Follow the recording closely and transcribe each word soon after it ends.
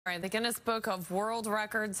All right, the Guinness Book of World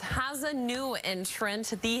Records has a new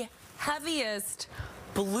entrant, the heaviest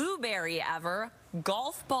blueberry ever,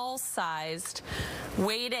 golf ball sized,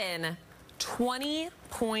 weighed in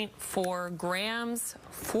 20.4 grams,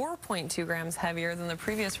 4.2 grams heavier than the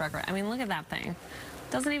previous record. I mean, look at that thing.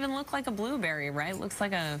 Doesn't even look like a blueberry, right? It looks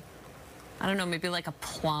like a, I don't know, maybe like a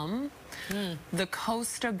plum. The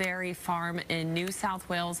Costa Berry Farm in New South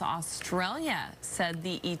Wales, Australia, said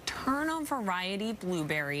the Eternal Variety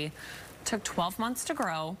blueberry took 12 months to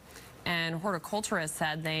grow, and horticulturists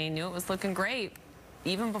said they knew it was looking great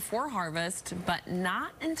even before harvest, but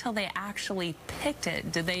not until they actually picked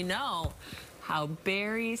it did they know how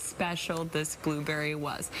berry special this blueberry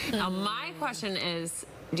was. Now, my question is,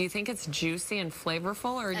 do you think it's juicy and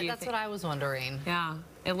flavorful, or do you That's what I was wondering. Yeah,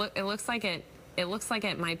 it looks like it. It looks like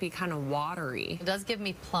it might be kind of watery. It does give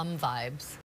me plum vibes.